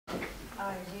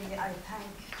I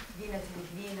thank Dina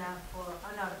Tilkvina for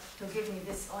honor to give me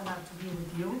this honor to be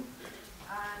with you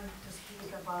and to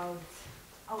speak about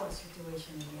our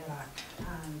situation in Iraq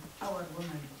and our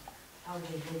women, how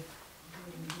they live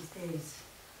during these days.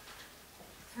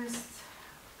 First,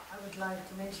 I would like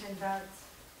to mention that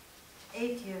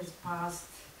 8 years passed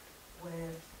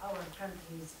where our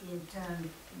country is being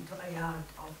turned into a yard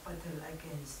of battle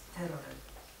against terrorism.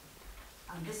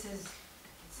 And this is,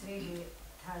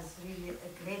 has really a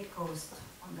great cost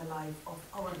on the life of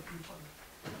our people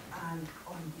and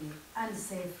on the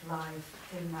unsafe life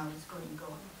till now is going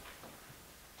on.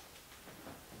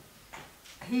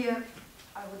 Here,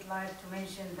 I would like to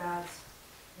mention that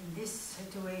in this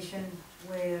situation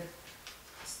where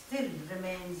still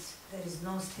remains, there is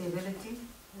no stability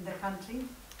in the country,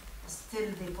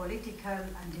 still the political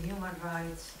and the human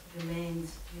rights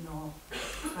remains,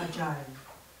 fragile.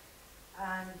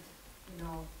 And,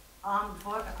 armed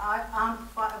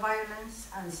violence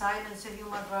and silence of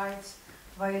human rights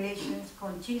violations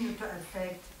continue to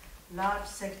affect large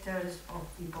sectors of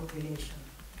the population.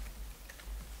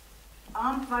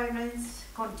 Armed violence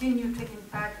continue to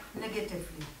impact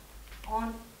negatively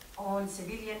on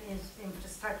civilian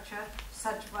infrastructure.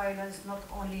 Such violence not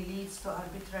only leads to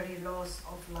arbitrary loss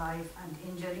of life and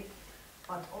injury,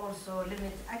 but also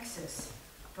limit access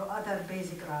to other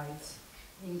basic rights,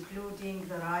 including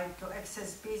the right to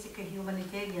access basic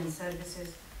humanitarian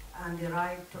services and the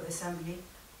right to assembly,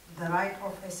 the right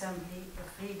of assembly, the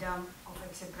freedom of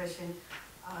expression,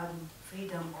 and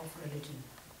freedom of religion.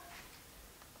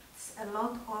 It's a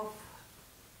lot of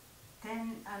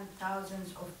tens and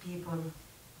thousands of people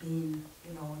being,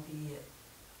 the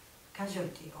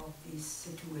casualty of this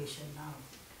situation now.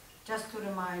 Just to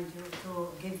remind you,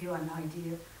 to give you an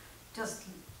idea, just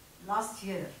last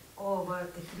year, over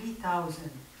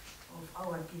 3,000 of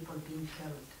our people being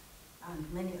killed, and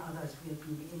many others will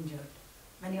be injured.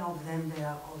 Many of them, they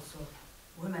are also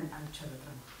women and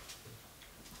children.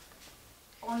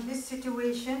 On this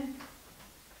situation,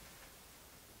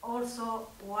 also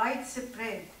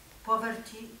widespread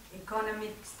poverty,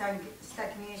 economic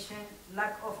stagnation,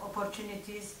 lack of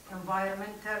opportunities,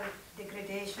 environmental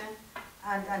degradation,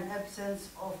 and an absence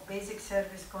of basic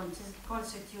service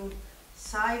constitute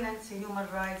silent human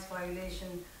rights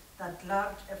violations that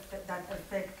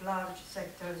affect large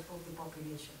sectors of the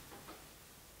population.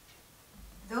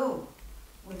 Though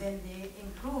within the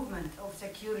improvement of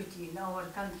security in our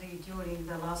country during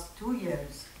the last 2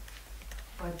 years,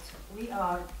 but we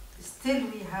have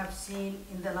seen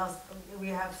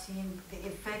the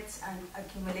effects and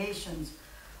accumulations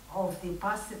of the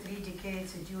past 3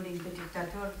 decades during the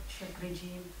dictatorship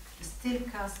regime still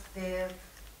cast their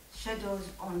shadows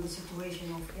on the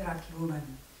situation of Iraqi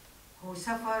women, who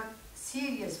suffer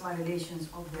serious violations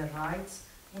of their rights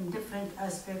in different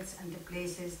aspects and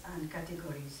places and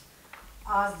categories,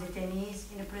 as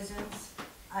detainees in prisons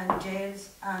and jails,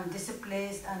 and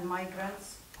displaced and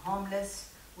migrants, homeless,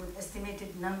 with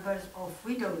estimated numbers of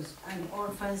widows and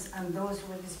orphans and those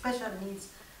with special needs,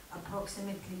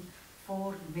 approximately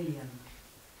 4 million.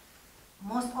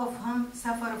 Most of whom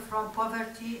suffer from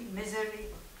poverty, misery,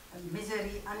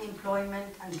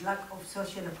 unemployment, and lack of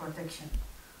social protection,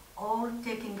 all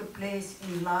taking place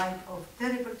in light of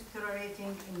terrible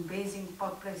deteriorating in basic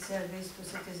public service to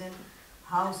citizens,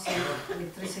 housing,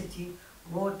 electricity,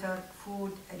 water,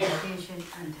 food, education,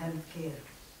 and health care.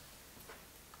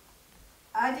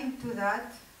 Adding to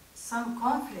that, some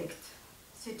conflict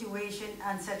situation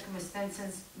and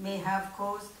circumstances may have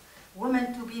caused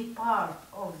women to be part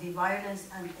of the violence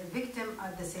and a victim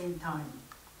at the same time,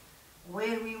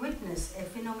 where we witness a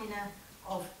phenomenon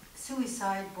of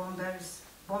suicide bombers,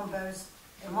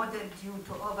 a model due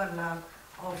to overlap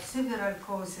of several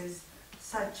causes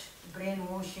such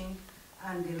brainwashing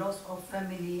and the loss of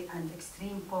family and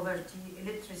extreme poverty,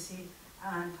 illiteracy,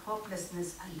 and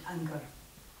hopelessness and anger.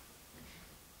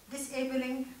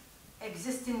 Disabling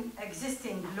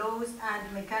existing laws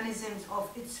and mechanisms of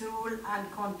its rule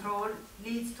and control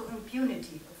leads to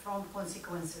impunity from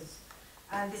consequences,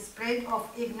 and the spread of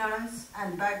ignorance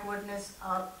and backwardness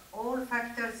are all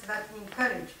factors that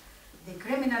encourage the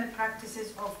criminal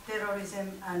practices of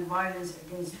terrorism and violence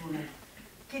against women.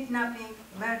 Kidnapping,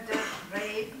 murder,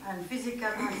 rape, and physical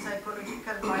and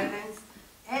psychological violence,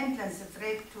 endless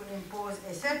threat to impose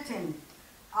a certain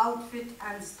outfit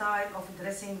and style of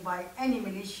dressing by any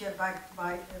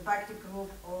militia-backed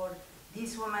group, or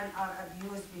these women are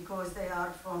abused because they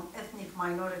are from ethnic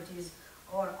minorities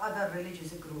or other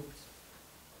religious groups,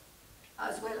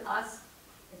 as well as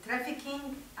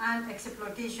trafficking and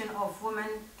exploitation of women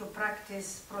to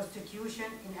practice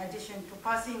prostitution, in addition to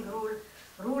passing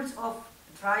rules of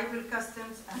tribal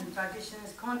customs and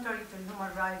traditions contrary to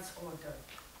human rights order.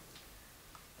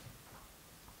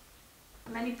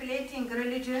 Manipulating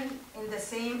religion in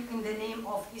the name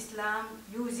of Islam,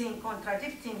 using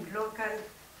contradicting local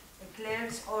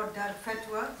clerics order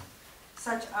fatwa,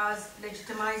 such as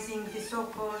legitimizing the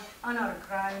so-called honor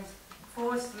crimes,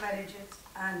 forced marriages,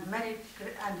 and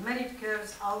married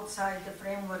curves outside the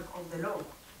framework of the law,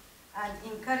 and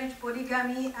encourage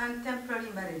polygamy and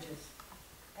temporary marriages.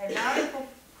 A large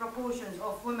proportion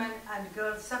of women and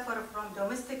girls suffer from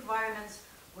domestic violence,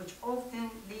 which often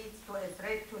leads to a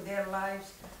threat to their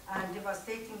lives and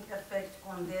devastating effect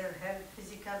on their health,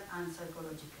 physical and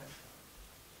psychological.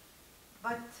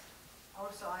 But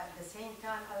also at the same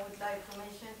time, I would like to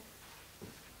mention,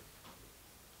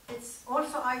 it's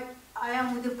also, I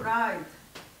am with pride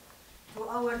to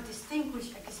our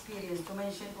distinguished experience to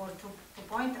mention or to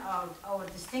point out our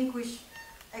distinguished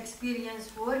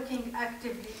experience working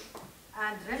actively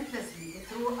and relentlessly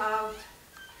throughout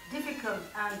difficult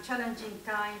and challenging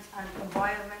times and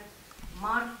environment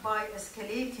marked by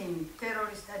escalating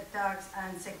terrorist attacks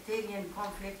and sectarian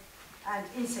conflict and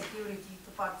insecurity,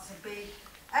 to participate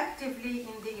actively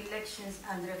in the elections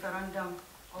and referendum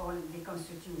on the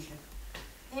Constitution.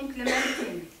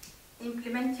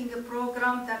 Implementing a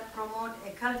program that promotes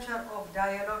a culture of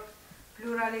dialogue,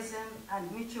 pluralism, and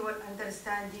mutual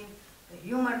understanding,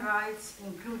 human rights,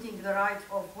 including the rights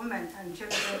of women and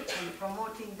children, and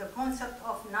promoting the concept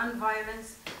of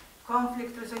non-violence,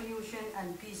 conflict resolution,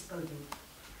 and peace building,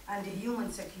 and human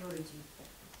security.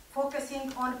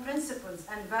 Focusing on principles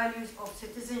and values of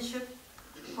citizenship,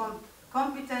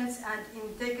 competence and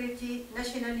integrity,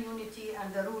 national unity,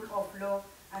 and the rule of law,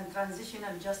 and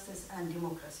transitional justice and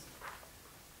democracy.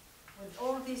 With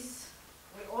all this,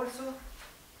 we also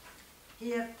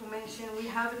here to mention, we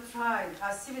have tried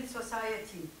as civil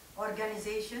society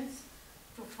organizations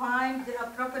to find the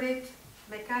appropriate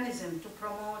mechanism to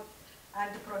promote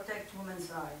and to protect women's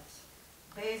rights,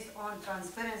 based on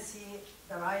transparency,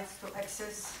 the rights to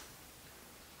access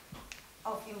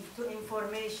to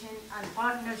information, and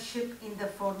partnership in the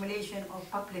formulation of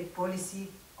public policy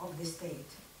of the state,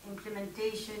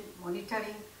 implementation,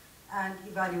 monitoring, and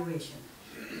evaluation.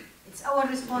 It's our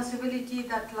responsibility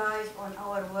that lies on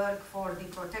our work for the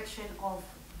protection of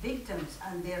victims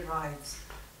and their rights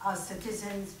as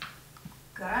citizens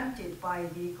granted by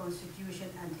the Constitution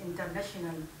and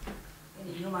international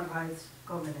human rights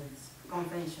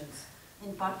conventions,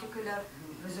 in particular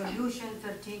Resolution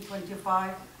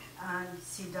 1325 and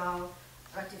CEDAW,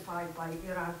 ratified by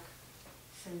Iraq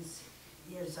since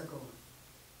years ago.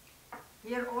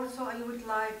 Here also I would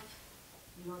like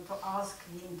to ask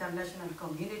the international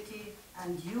community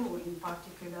and you in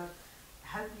particular,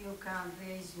 how you can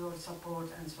raise your support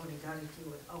and solidarity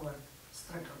with our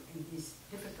struggle in these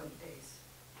difficult days.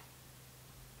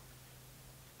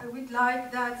 I would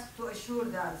like that to assure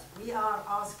that we are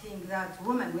asking that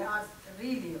women, we are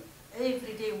really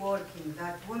every day working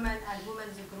that women and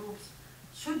women's groups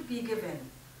should be given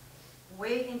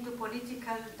way into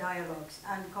political dialogues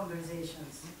and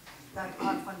conversations that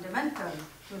are fundamental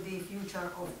to the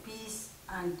future of peace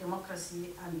and democracy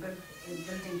and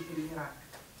building in Iraq,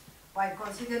 by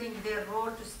considering their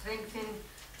role to strengthen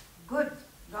good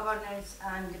governance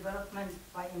and development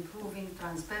by improving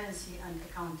transparency and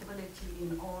accountability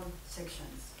in all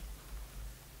sections.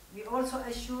 We also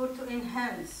assure to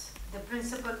enhance the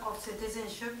principle of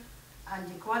citizenship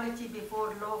and equality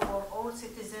before law for all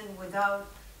citizens without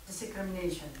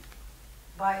discrimination,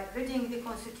 by ridding the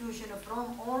Constitution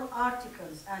from all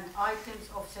articles and items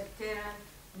of sectarian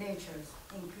natures,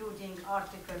 including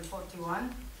Article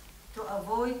 41, to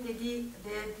avoid the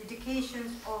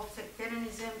dedications of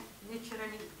sectarianism,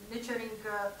 nurturing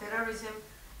terrorism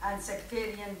and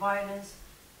sectarian violence,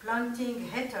 planting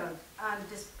hatred and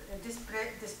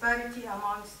disparity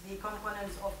amongst the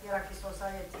components of Iraqi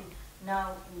society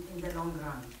now in the long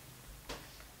run.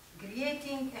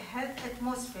 Creating a health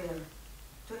atmosphere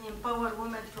to empower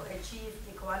women to achieve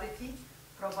equality,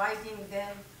 providing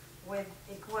them with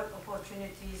equal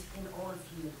opportunities in all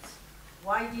fields,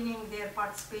 widening their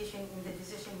participation in the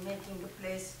decision-making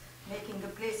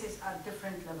places at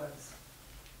different levels.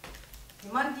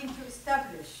 Demanding to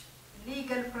establish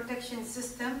legal protection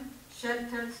system,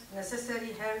 shelters,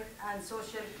 necessary health and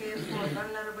social care for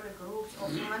vulnerable groups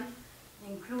of women,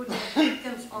 including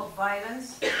victims of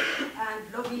violence,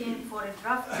 and lobbying for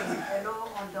drafting a law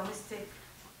on domestic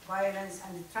violence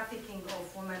and trafficking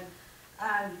of women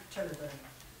and children,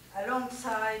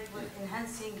 alongside with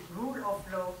enhancing rule of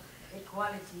law,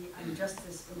 equality and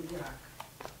justice in Iraq.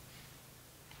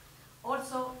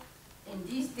 Also, in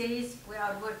these days, we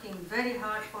are working very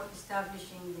hard for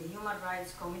establishing the Human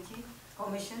Rights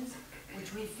commissions,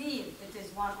 which we feel it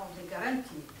is one of the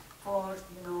guarantee for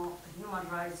human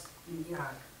rights in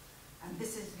Iraq. And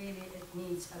this is really, it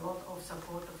needs a lot of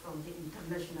support from the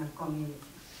international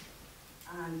community.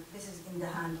 And this is in the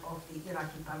hand of the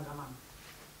Iraqi parliament.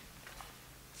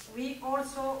 We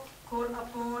also call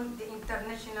upon the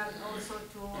international also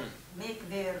to make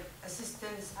their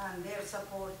assistance and their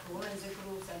support to women's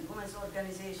groups and women's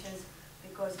organizations,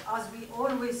 because as we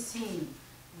always seen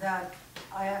that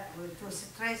to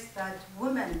stress that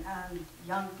women and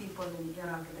young people in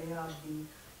Iraq, they are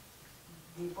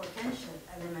the potential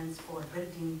elements for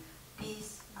building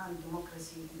peace and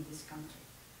democracy in this country.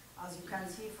 As you can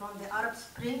see from the Arab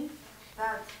Spring,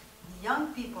 that the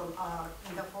young people are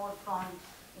in the forefront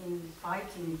in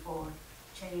fighting for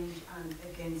change and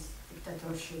against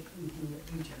dictatorship in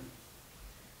the region.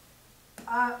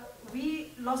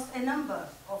 We lost a number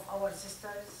of our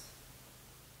sisters,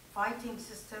 fighting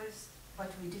sisters,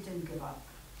 but we didn't give up.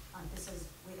 And this is,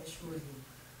 we assure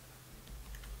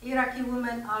you. Iraqi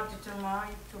women are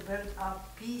determined to build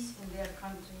up peace in their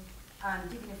country and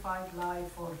dignified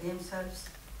life for themselves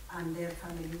and their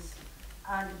families,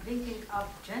 and bringing up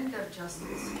gender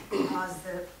justice as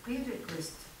the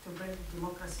prerequisite to build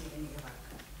democracy in Iraq.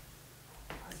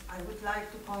 I would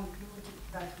like to conclude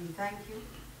that we thank you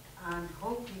and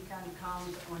hope we can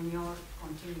count on your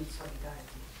continued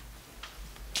solidarity.